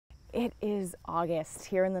It is August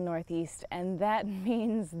here in the Northeast, and that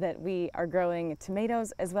means that we are growing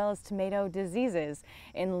tomatoes as well as tomato diseases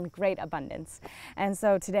in great abundance. And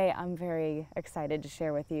so today I'm very excited to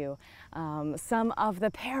share with you some of the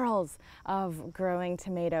perils of growing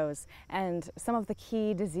tomatoes and some of the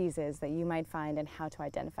key diseases that you might find and how to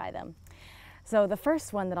identify them. So the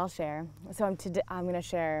first one that I'll share, I'm going to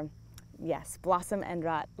share blossom end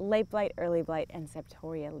rot, late blight, early blight, and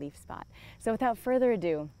septoria leaf spot. So without further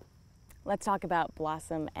ado, let's talk about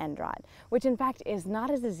blossom end rot, which in fact is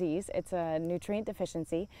not a disease, it's a nutrient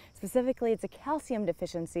deficiency. Specifically, it's a calcium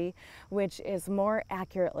deficiency, which is more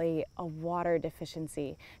accurately a water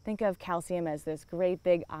deficiency. Think of calcium as this great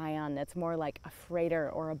big ion that's more like a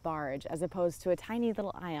freighter or a barge, as opposed to a tiny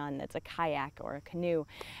little ion that's a kayak or a canoe.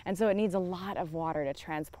 And so it needs a lot of water to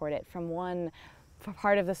transport it from one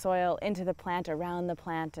part of the soil into the plant, around the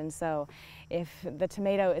plant. And so if the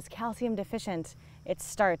tomato is calcium deficient, it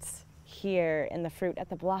starts here in the fruit at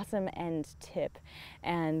the blossom end tip.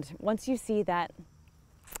 And once you see that,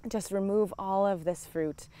 just remove all of this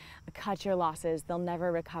fruit, cut your losses, they'll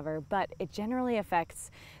never recover, but it generally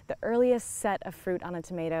affects the earliest set of fruit on a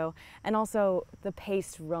tomato and also the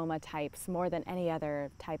paste roma types more than any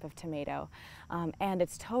other type of tomato. And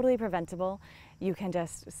it's totally preventable. You can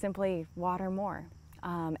just simply water more.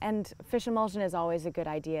 And fish emulsion is always a good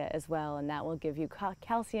idea as well, and that will give you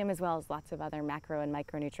calcium as well as lots of other macro and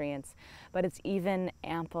micronutrients. But it's even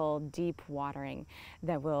ample, deep watering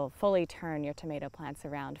that will fully turn your tomato plants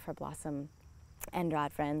around for blossom end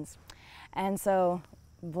rot, friends. And so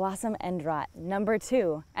blossom end rot, number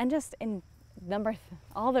two, and just in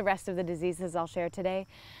all the rest of the diseases I'll share today,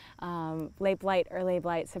 late blight, early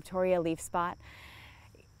blight, septoria leaf spot.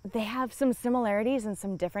 They have some similarities and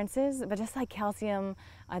some differences, but just like calcium,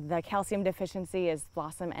 the calcium deficiency is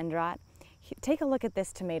blossom end rot. Take a look at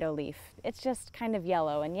this tomato leaf. It's just kind of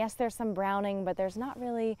yellow, and yes, there's some browning, but there's not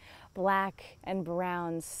really black and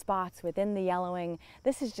brown spots within the yellowing.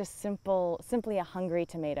 This is just simply a hungry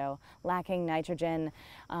tomato, lacking nitrogen.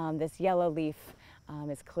 This yellow leaf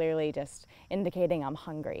is clearly just indicating I'm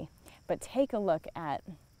hungry. But take a look at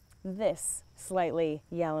this slightly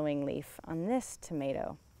yellowing leaf on this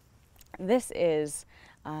tomato. This is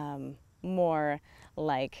more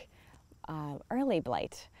like early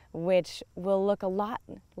blight, which will look a lot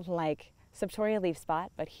like septoria leaf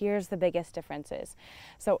spot, but here's the biggest differences.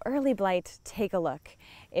 So early blight, take a look.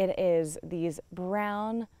 It is these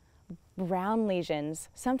brown lesions.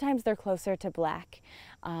 Sometimes they're closer to black,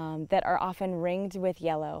 that are often ringed with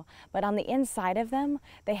yellow, but on the inside of them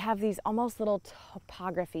they have these almost little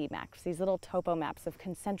topography maps, these little topo maps of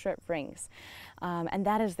concentric rings, and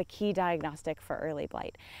that is the key diagnostic for early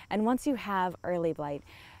blight. And once you have early blight,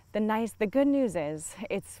 the good news is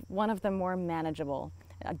it's one of the more manageable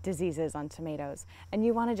diseases on tomatoes, and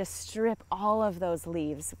you want to just strip all of those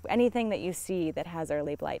leaves, anything that you see that has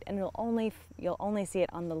early blight, and you'll only see it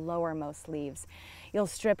on the lowermost leaves. You'll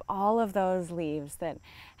strip all of those leaves that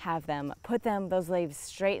have them, put those leaves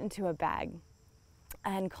straight into a bag,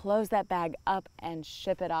 and close that bag up and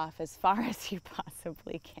ship it off as far as you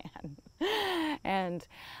possibly can. And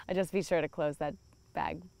just be sure to close that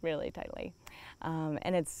bag really tightly.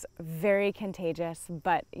 And it's very contagious,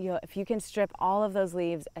 but if you can strip all of those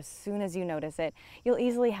leaves as soon as you notice it, you'll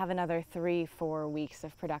easily have another 3-4 weeks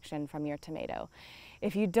of production from your tomato.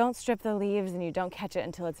 If you don't strip the leaves and you don't catch it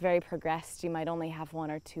until it's very progressed, you might only have 1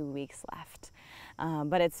 or 2 weeks left.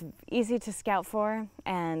 But it's easy to scout for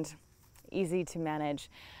and easy to manage.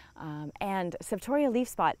 And septoria leaf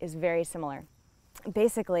spot is very similar.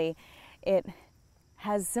 Basically, it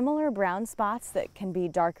has similar brown spots that can be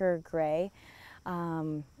darker gray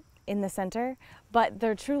in the center, but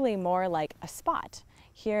they're truly more like a spot.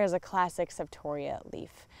 Here is a classic septoria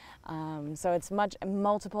leaf. So it's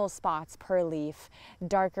multiple spots per leaf,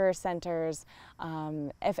 darker centers.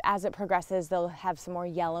 As it progresses, they'll have some more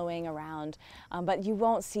yellowing around, but you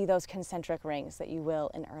won't see those concentric rings that you will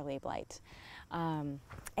in early blight.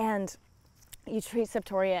 And you treat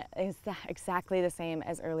septoria exactly the same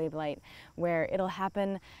as early blight, where it'll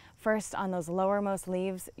happen first on those lowermost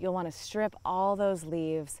leaves. You'll want to strip all those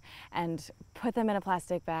leaves and put them in a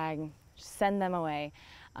plastic bag, send them away,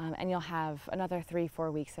 and you'll have another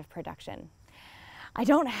 3-4 weeks of production. I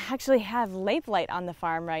don't actually have late blight on the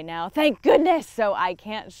farm right now, thank goodness, so I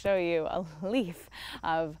can't show you a leaf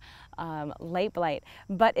of late blight,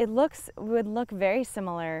 but it would look very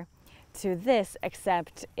similar to this,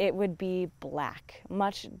 except it would be black,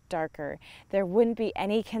 much darker. There wouldn't be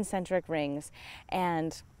any concentric rings,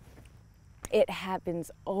 and it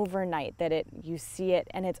happens overnight, that you see it,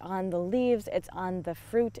 and it's on the leaves, it's on the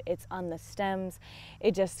fruit, it's on the stems.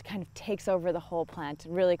 It just kind of takes over the whole plant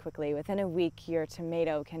really quickly. Within a week, your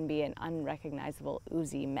tomato can be an unrecognizable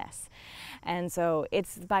oozy mess. And so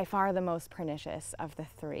it's by far the most pernicious of the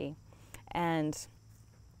three. And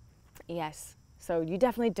yes, so you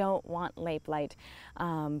definitely don't want late blight,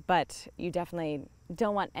 but you definitely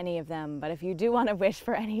don't want any of them. But if you do want to wish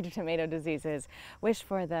for any tomato diseases, wish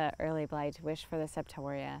for the early blight, wish for the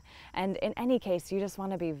septoria. And in any case, you just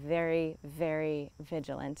want to be very, very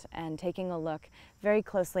vigilant and taking a look very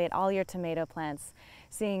closely at all your tomato plants,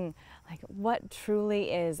 seeing like what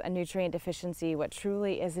truly is a nutrient deficiency, what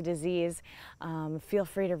truly is a disease. Feel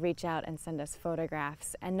free to reach out and send us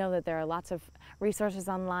photographs, and know that there are lots of resources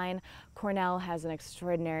online. Cornell has an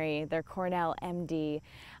extraordinary, their Cornell MD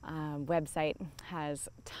website has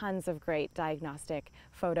tons of great diagnostic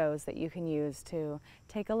photos that you can use to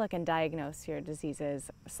take a look and diagnose your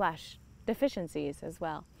diseases / deficiencies as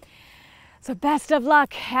well. So best of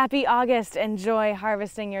luck, happy August, enjoy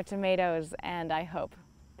harvesting your tomatoes, and I hope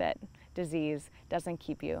that disease doesn't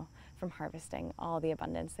keep you from harvesting all the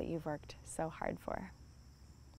abundance that you've worked so hard for.